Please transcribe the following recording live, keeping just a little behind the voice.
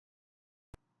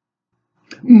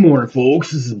Morning,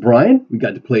 folks. This is Brian. We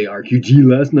got to play RQG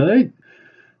last night.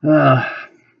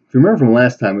 If you remember from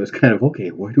last time, it was kind of, okay,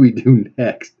 what do we do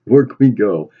next? Where can we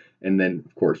go? And then,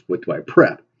 of course, what do I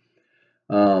prep?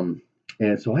 And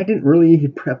so I didn't really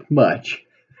prep much.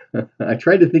 I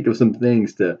tried to think of some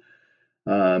things to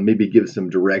maybe give some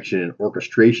direction and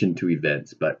orchestration to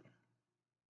events. But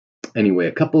anyway,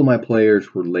 a couple of my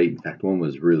players were late. In fact, one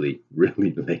was really,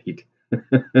 really late.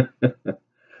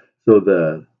 So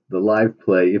the live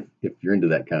play, if you're into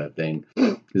that kind of thing,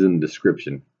 is in the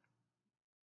description.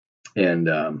 And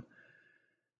so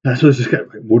it's just kind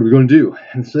of, what are we going to do?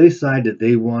 And so they decided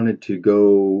they wanted to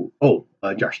go.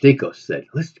 Josh Stakos said,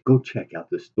 let's go check out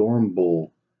the Storm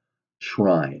Bull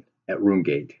Shrine at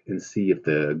Runegate and see if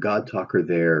the God Talker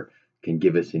there can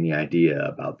give us any idea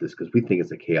about this, because we think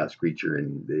it's a chaos creature,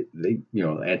 and they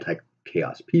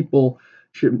anti-chaos people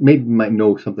maybe might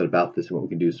know something about this and what we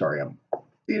can do. Sorry, I'm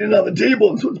eating on the table,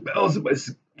 and so it's bouncing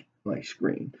my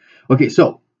screen. Okay,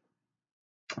 so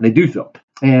they do so.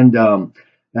 And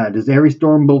does every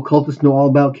Storm Bull cultist know all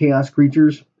about chaos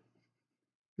creatures?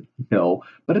 No,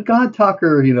 but a God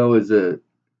Talker, is a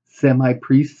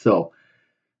semi-priest, so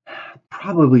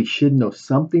probably should know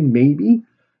something, maybe.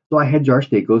 So I had Josh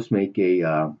Stakos make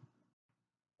a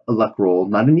luck roll,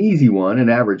 not an easy one, an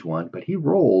average one, but he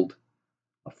rolled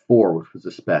a 4, which was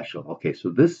a special. Okay,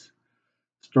 so this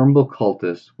Storm Bull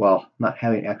cultist, while not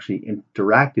having actually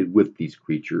interacted with these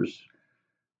creatures,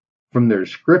 from their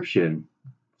description,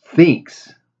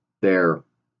 thinks they're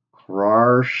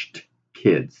crushed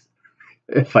kids.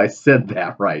 If I said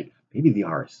that right, maybe the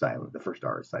R is silent. The first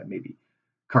R is silent. Maybe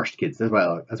cursed kids. That's why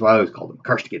I always called them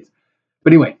cursed kids.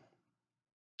 But anyway,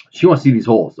 she wants to see these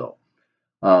holes though.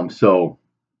 So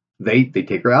they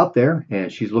take her out there,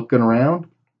 and she's looking around.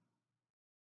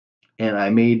 And I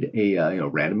made a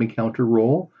random encounter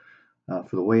roll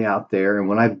for the way out there. And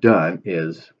what I've done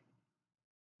is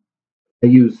I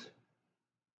use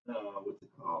what's it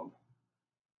called?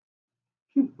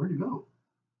 Shoot, where'd it go?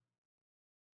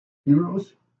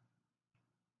 Heroes.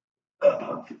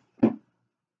 The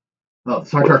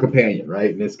Sartar Companion, right?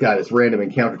 And it's got this random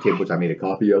encounter table, which I made a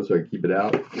copy of so I can keep it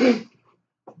out.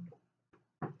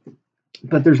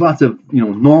 But there's lots of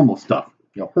normal stuff,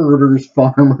 herders,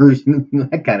 farmers,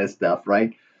 that kind of stuff,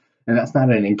 right? And that's not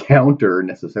an encounter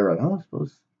necessarily. I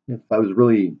suppose if I was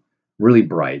really, really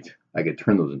bright, I could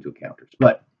turn those into encounters.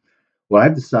 But what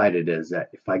I've decided is that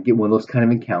if I get one of those kind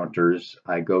of encounters,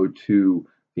 I go to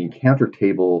the encounter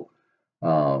table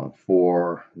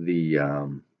for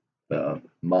the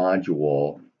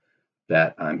module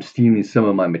that I'm stealing some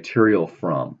of my material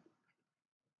from.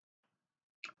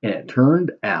 And it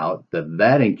turned out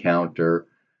that encounter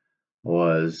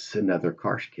was another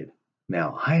Karsh kid.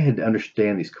 Now, I had to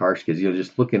understand these Karsh kids,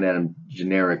 just looking at them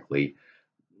generically,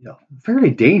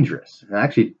 fairly dangerous. And I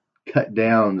actually cut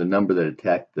down the number that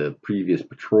attacked the previous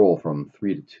patrol from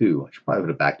 3 to 2. I should probably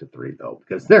put it back to 3, though,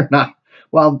 because they're not,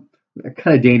 well, they're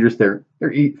kind of dangerous. They're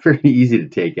fairly easy to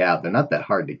take out. They're not that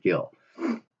hard to kill.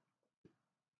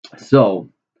 So,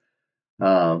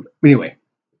 anyway,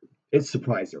 it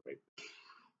surprised everybody.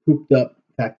 Pooped up.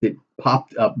 In fact, it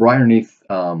popped up right underneath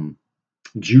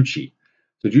Juchi.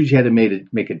 So Juchi had to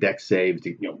make a dex save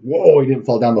to, whoa, he didn't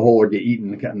fall down the hole or get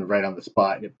eaten right on the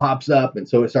spot. And it pops up, and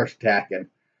so it starts attacking.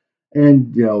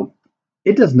 And,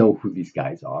 it doesn't know who these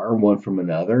guys are, one from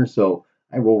another. So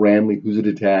I roll randomly who's it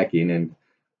attacking. And,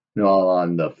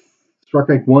 on the struck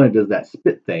rank 1, it does that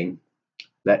spit thing.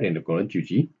 That ended up going to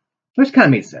Juchi, which kind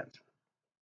of made sense.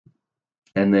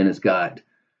 And then it's got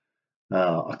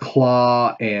a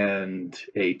claw and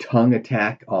a tongue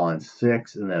attack on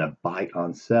 6, and then a bite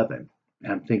on 7.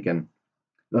 And I'm thinking,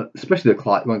 especially the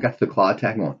claw, when I got to the claw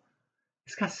attack, I'm going,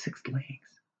 it's got 6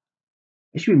 legs.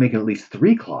 It should be making at least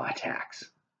 3 claw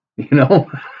attacks,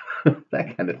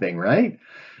 that kind of thing, right?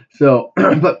 So,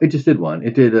 but it just did one.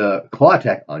 It did a claw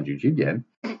attack on Juji again,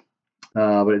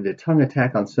 but it did a tongue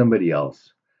attack on somebody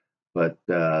else. But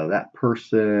that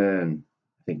person,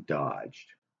 I think, dodged.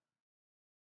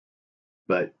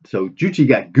 But so Juchi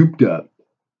got gooped up,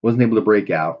 wasn't able to break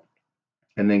out,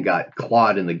 and then got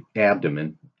clawed in the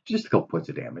abdomen, just a couple points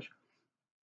of damage.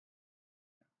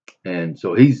 And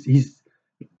so he's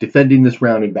defending this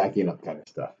round and backing up kind of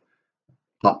stuff.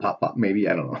 Pop, pop, pop, maybe,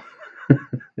 I don't know.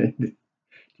 Do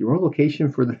you roll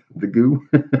location for the goo?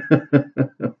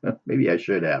 Maybe I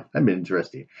should have. That'd been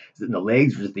interesting. Is it in the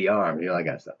legs versus the arm? That kind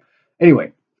of stuff.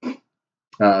 Anyway,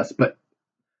 but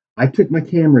I took my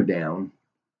camera down.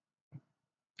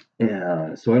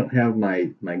 So I don't have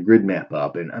my grid map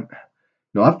up, and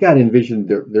I've got to envision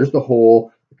there's the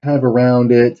hole kind of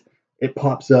around it. It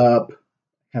pops up.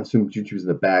 have some jutsus in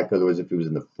the back. Otherwise, if it was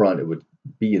in the front, it would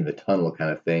be in the tunnel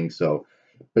kind of thing. So,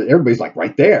 but everybody's like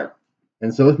right there.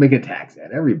 And so let's make attacks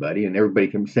at everybody, and everybody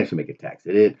can essentially make attacks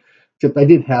at it. Except I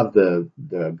did have the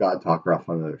God Talker off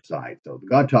on the other side. So the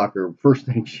God Talker, first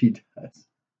thing she does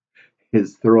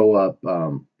is throw up.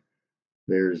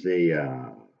 There's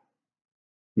a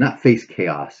not face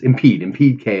chaos,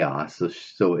 impede chaos.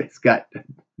 So it's got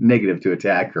negative to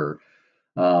attack her.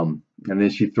 And then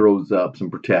she throws up some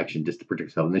protection just to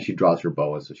protect herself. And then she draws her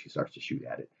bow, and so she starts to shoot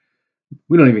at it.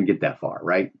 We don't even get that far,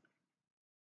 right?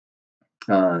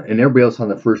 And everybody else on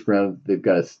the first round, they've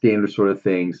got a standard sort of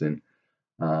things. And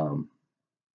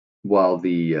while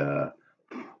the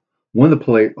one of the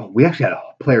players, we actually had a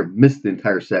player miss the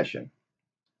entire session.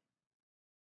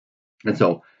 And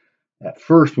so at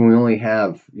first, when we only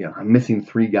have, I'm missing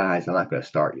 3 guys, I'm not going to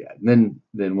start yet. And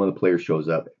then one of the players shows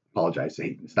up, apologizes,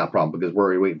 hey, it's not a problem because we're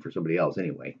already waiting for somebody else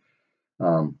anyway.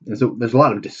 And so there's a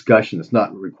lot of discussion that's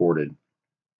not recorded.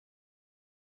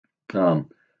 But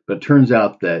it turns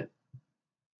out that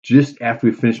just after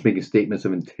we finished making statements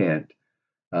of intent,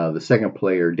 the second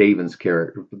player, Davin's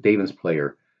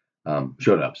player,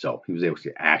 showed up. So he was able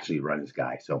to actually run his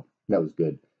guy. So that was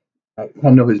good. I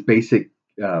know his basic,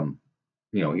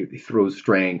 he throws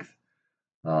strength.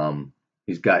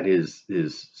 He's got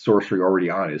his sorcery already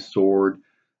on his sword.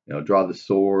 Draw the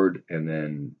sword, and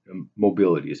then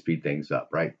mobility to speed things up,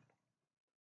 right?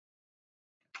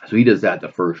 So he does that the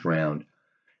first round.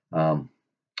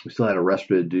 We still had a Restra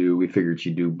to do. We figured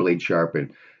she'd do Blade Sharp,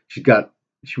 and she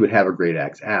would have her Great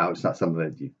Axe out. It's not something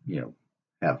that you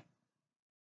have.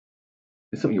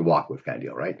 It's something you walk with, kind of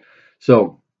deal, right?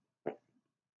 So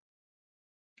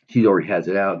she already has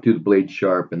it out. Do the Blade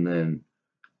Sharp, and then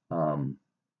an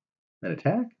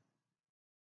attack.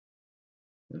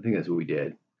 I think that's what we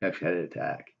did. Actually had an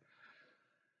attack.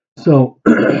 So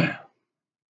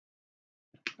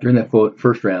during that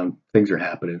first round, things are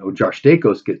happening.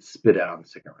 Jarstakos gets spit out on the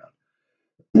second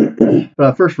round.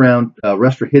 But first round,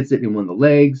 Restra hits it in one of the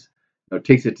legs,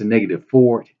 takes it to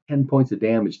 -4, 10 points of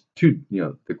damage to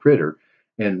the critter.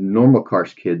 And normal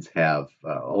Karsh kids have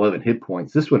 11 hit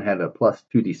points. This one had a plus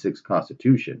 2d6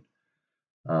 Constitution,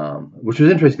 which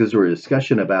was interesting because there was a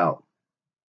discussion about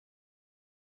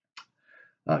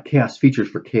chaos features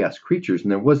for chaos creatures,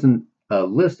 and there wasn't a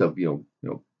list of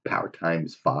power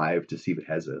times 5 to see if it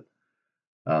has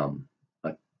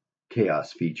a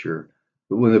chaos feature.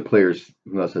 But one of the players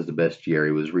who else has the best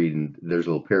Jerry was reading. There's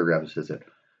a little paragraph that says that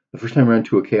the first time around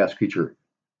to a chaos creature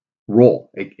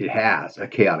roll, it has a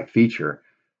chaotic feature.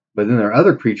 But then there are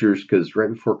other creatures, because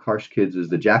right before Karsh Kids is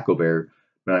the Jackal Bear.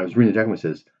 When I was reading the Jackal, it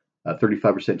says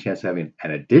 35% chance of having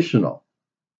an additional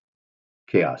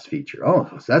chaos feature.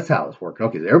 Oh, so that's how it's working.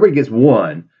 Okay, so everybody gets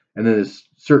one, and then there's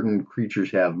certain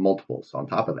creatures have multiples on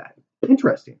top of that.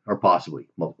 Interesting, or possibly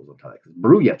multiples on top of that.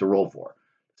 Brew you have to roll for,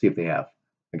 see if they have,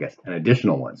 I guess, an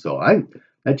additional one. So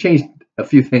that changed a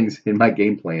few things in my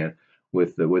game plan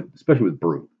with especially with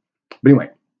Brew. But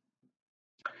anyway,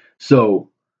 so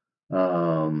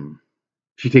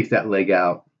she takes that leg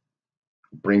out,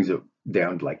 brings it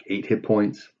down to like 8 hit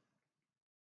points.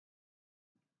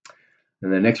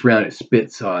 And the next round, it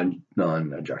spits on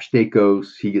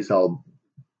Jarstakos. He gets all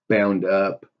bound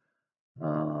up.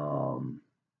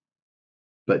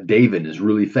 But Davin is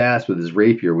really fast with his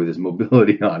rapier, with his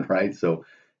mobility on, right? So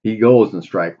he goes and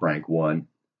strike rank 1.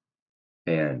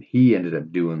 And he ended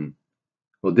up did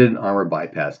an armor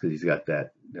bypass because he's got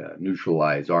that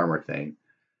neutralized armor thing.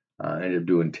 Ended up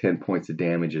doing 10 points of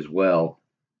damage as well.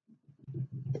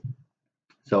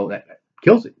 So that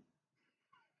kills it.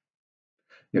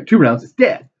 2 rounds, it's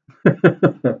dead.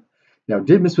 Now,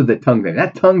 did miss with the tongue thing.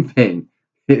 That tongue thing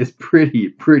is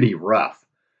pretty rough.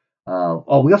 We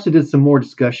also did some more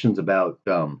discussions about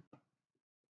the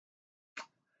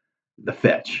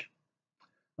fetch.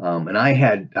 And I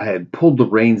had pulled the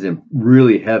reins in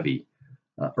really heavy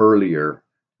earlier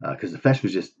because the fetch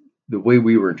was just, the way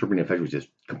we were interpreting the fetch was just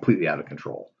completely out of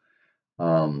control.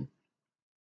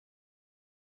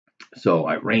 So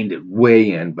I reined it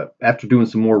way in, but after doing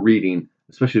some more reading,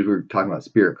 especially as we were talking about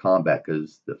spirit combat,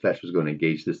 because the fetch was going to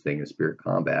engage this thing in spirit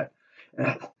combat.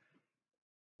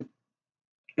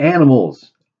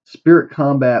 Animals, spirit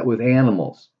combat with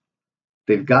animals.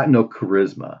 They've got no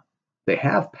charisma. They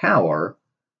have power.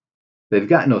 They've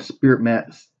got no spirit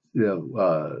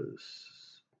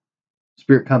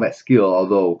combat skill.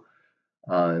 Although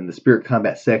in the spirit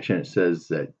combat section it says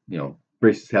that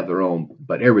races have their own,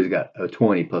 but everybody's got a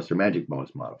 20 plus their magic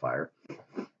bonus modifier.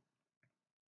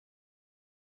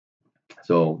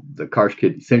 So the Karsh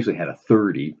Kid essentially had a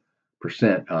 30%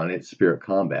 on its spirit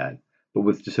combat, but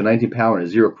with just a 19 power and a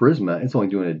 0 charisma, it's only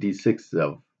doing a d6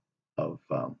 of of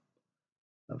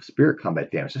spirit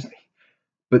combat damage.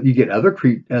 But you get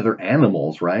other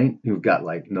animals, right? Who've got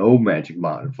like no magic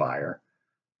modifier,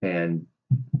 and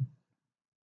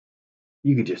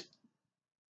you could just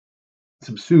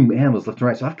subsume animals left and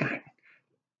right. So I've got.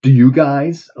 Do you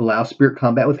guys allow spirit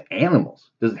combat with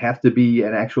animals? Does it have to be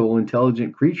an actual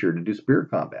intelligent creature to do spirit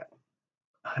combat?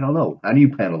 I don't know. How do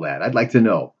you handle that? I'd like to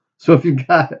know. So if you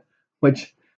got it,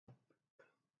 which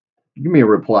give me a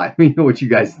reply. Let me know what you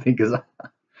guys think, because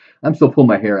I'm still pulling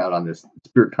my hair out on this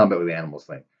spirit combat with animals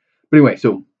thing. But anyway,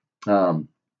 so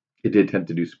it did attempt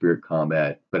to do spirit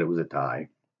combat, but it was a tie,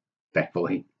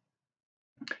 thankfully.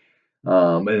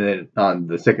 And then on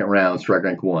the second round, strike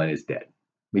rank 1 is dead.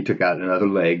 We took out another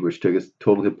leg, which took us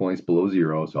total hit points below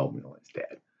 0, so it's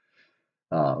dead.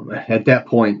 At that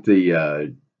point,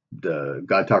 the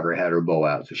God Talker had her bow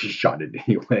out, so she shot it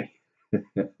anyway.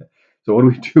 So what do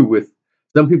we do with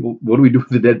some people? What do we do with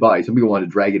the dead body? Some people want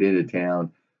to drag it into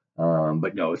town,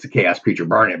 but no, it's a chaos creature.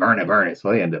 Burn it, burn it, burn it.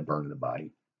 So they end up burning the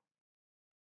body.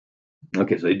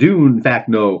 Okay, so they do in fact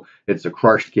know it's a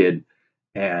crushed kid,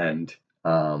 and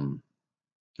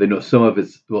they know some of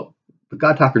its. Well, the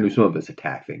God Talker knew some of its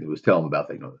attack things. It was telling them about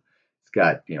things. It's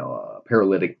got a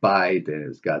paralytic bite, and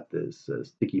it's got this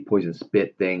sticky poison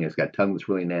spit thing. It's got tongue that's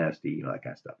really nasty. That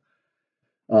kind of stuff.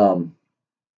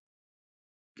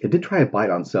 It did try a bite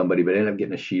on somebody, but ended up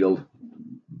getting a shield.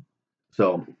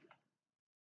 So,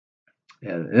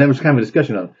 and that was kind of a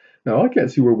discussion on. Now I can't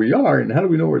see where we are, and how do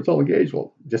we know where it's all engaged?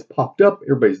 Well, it just popped up.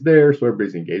 Everybody's there, so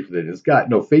everybody's engaged with it. And it's got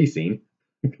no facing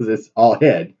because it's all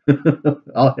head,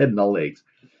 all head and all legs.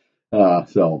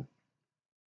 So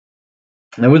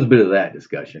there was a bit of that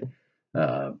discussion.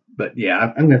 But yeah,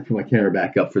 I'm going to put my camera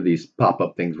back up for these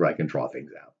pop-up things where I can draw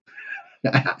things out.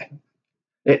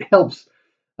 It helps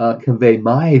convey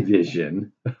my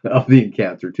vision of the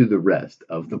encounter to the rest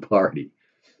of the party.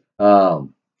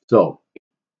 So,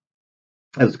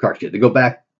 as a card shit, they go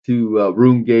back to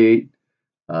Runegate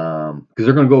because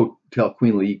they're going to go tell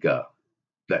Queen Leika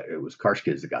that it was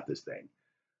Karshkids that got this thing.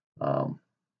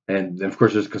 And then, of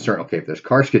course, there's concern. Okay, if there's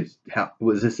Karshkids,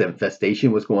 was this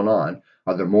infestation? What's going on?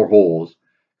 Are there more holes?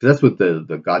 Because that's what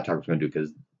the God Talker was going to do.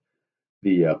 Because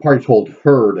the party told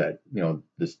her that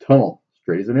this tunnel,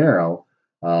 straight as an arrow,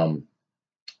 looked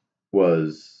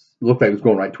like it was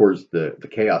going right towards the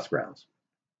Chaos Grounds.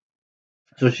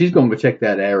 So she's going to check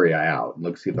that area out and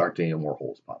look see if there aren't any more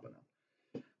holes popping up.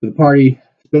 So the party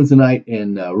spends the night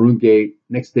in Runegate.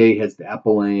 Next day heads to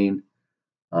Apple Lane.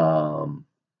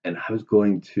 And I was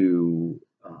going to,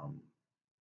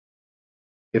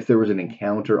 if there was an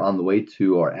encounter on the way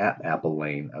to or at Apple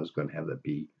Lane, I was going to have that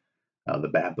be the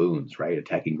baboons, right,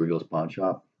 attacking Griegle's pawn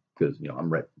shop, because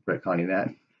I'm retconning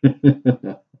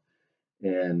that.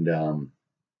 And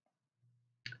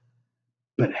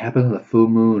but it happened on the full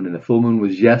moon, and the full moon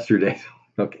was yesterday.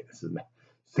 Okay, this is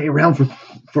stay around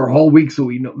for a whole week, so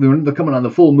we know they're coming on the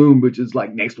full moon, which is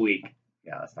like next week.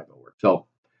 Yeah, that's not gonna work. So,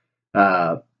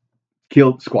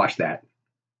 squash that.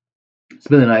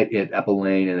 Spend the night at Apple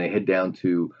Lane, and they head down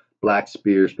to Black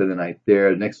Spear. Spend the night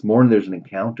there. The next morning, there's an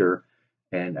encounter,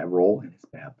 and I roll, and it's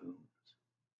baboons.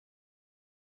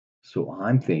 So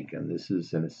I'm thinking this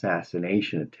is an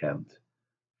assassination attempt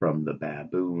from the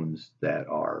baboons that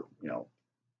are,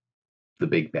 the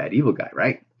big bad evil guy,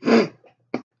 right?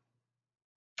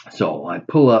 So I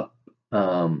pull up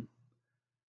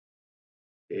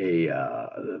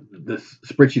this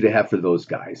spreadsheet I have for those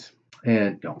guys,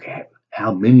 and okay,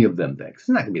 how many of them? It's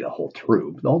not going to be the whole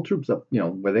troop. The whole troop's up,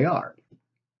 where they are.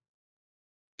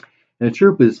 And the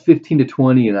troop is 15 to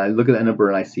 20, and I look at that number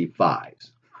and I see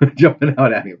 5s jumping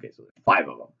out at me. Okay, so there's 5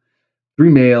 of them, 3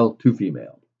 male, 2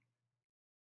 female,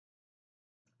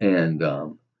 and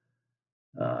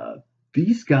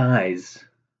these guys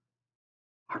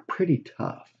are pretty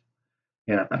tough.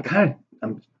 And I'm kind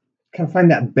of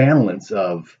find that balance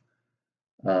of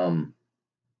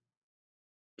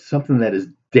something that is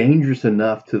dangerous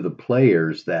enough to the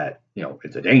players that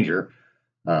it's a danger.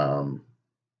 I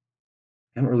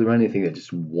haven't really run anything that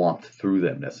just whomped through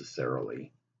them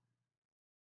necessarily.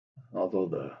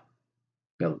 Although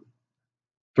 3 of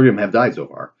them have died so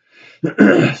far,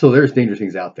 so there's dangerous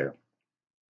things out there.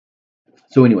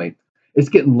 So anyway, it's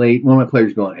getting late. One of my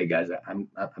players going, "Hey guys, I'm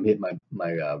hitting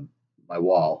my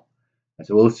wall." I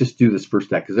said, "Well, let's just do this first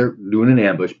deck because they're doing an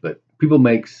ambush, but people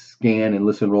make scan and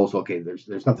listen rolls. Okay,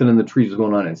 there's nothing in the trees that's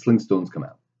going on, and sling stones come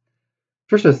out."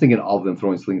 First, I was thinking all of them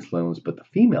throwing sling stones, but the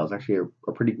females actually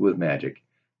are pretty good with magic,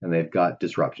 and they've got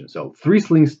disruption. So 3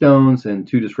 sling stones and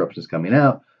 2 disruptions coming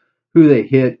out. Who they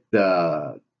hit?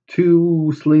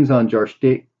 2 slings on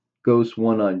Jarstakos,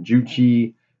 1 on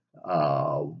Juchi,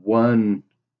 1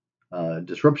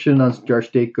 Disruption on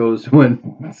Jarstakos,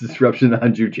 when disruption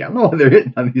on Juchi. I don't know why they're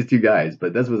hitting on these two guys,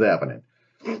 but that's what's happening.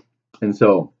 And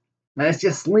so that's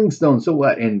just Slingstone. So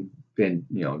what? And you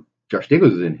know,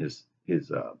 Jarstakos is in his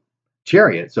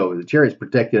chariot, so the chariot's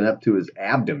protected up to his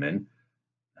abdomen.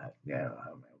 Yeah,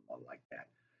 I like that.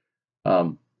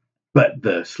 But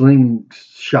the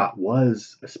slingshot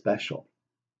was a special,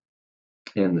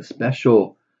 and the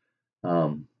special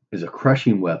is a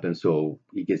crushing weapon, so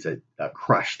he gets a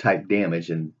crush type damage,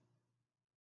 and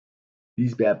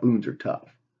these baboons are tough.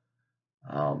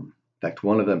 In fact,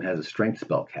 one of them has a strength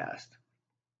spell cast.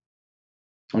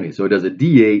 Okay, so it does a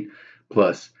D8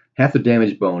 plus half the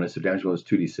damage bonus. So damage bonus is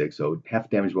 2d6, so half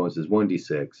the damage bonus is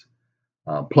 1d6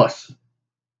 plus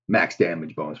max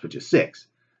damage bonus, which is 6.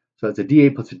 So that's a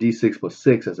D8 plus a D6 plus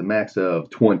 6. That's a max of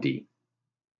 20.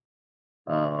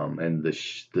 And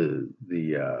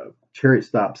the chariot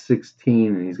stops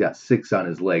 16, and he's got 6 on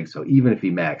his leg. So even if he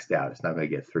maxed out, it's not going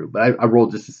to get through. But I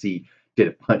rolled just to see, did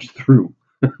it punch through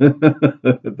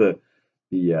the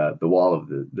wall of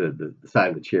the side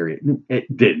of the chariot?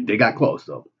 It didn't. It got close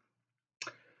though.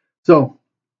 So,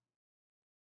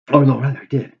 oh no, rather it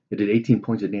did. It did 18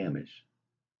 points of damage.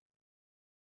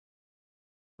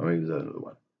 Or maybe it was another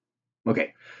one.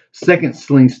 Okay, second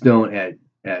slingstone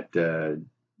at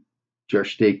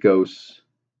Jarstakos.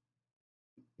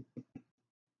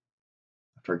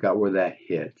 I forgot where that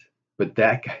hit, but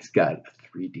that guy's got a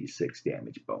 3d6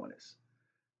 damage bonus.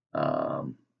 But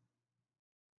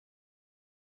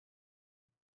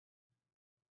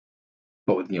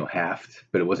with, halved,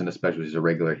 but it wasn't a special, it was a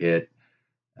regular hit.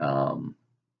 I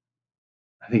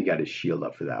think he got his shield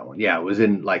up for that one. Yeah, it was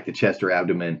in like the chest or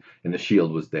abdomen, and the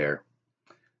shield was there.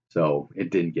 So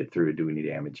it didn't get through to do any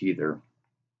damage either.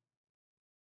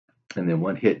 And then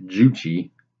one hit Juchi.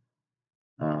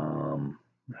 I don't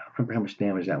remember how much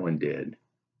damage that one did,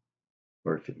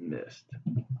 or if it missed.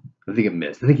 I think it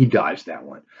missed. I think he dodged that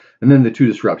one. And then the 2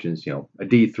 disruptions, a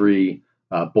D3,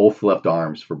 both left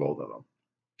arms for both of them.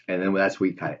 And then that's where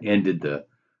we kind of ended the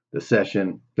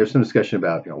session. There's some discussion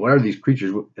about, what are these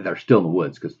creatures that are still in the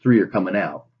woods, because 3 are coming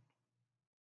out.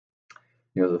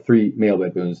 The 3 male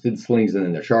baboons did slings, and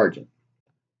then they're charging.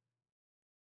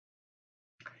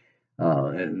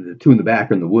 And the 2 in the back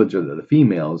are in the woods are the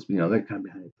females. They're kind of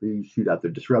behind the trees, shoot out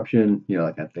their disruption,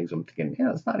 that kind of thing. So I'm thinking,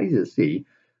 it's not easy to see.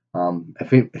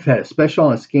 If it had a special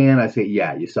on a scan, I say,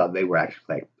 yeah, you saw they were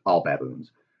actually like all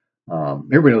baboons.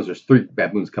 Everybody knows there's 3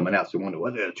 baboons coming out, so you wonder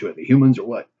whether the 2 are the humans or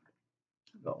what.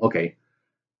 So, okay,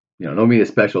 no media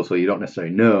special, so you don't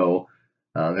necessarily know.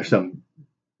 There's some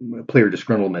player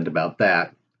disgruntlement about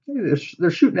that. They're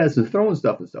shooting at us and throwing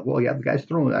stuff and stuff. Well, yeah, the guy's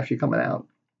throwing actually coming out.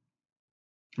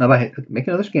 Now, if I make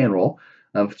another scan roll,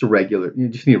 if it's a regular, you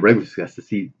just need a regular success to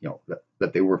see,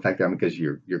 that they were effective, because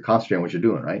you're concentrating on what you're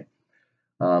doing, right?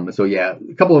 So yeah,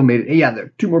 a couple of them made it. Yeah, there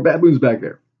are 2 more baboons back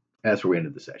there. That's where we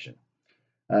ended the session.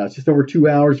 It's just over 2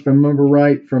 hours, if I remember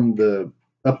right, from the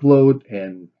upload,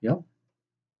 and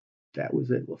that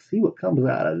was it. We'll see what comes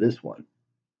out of this one.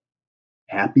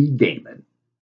 Happy gaming.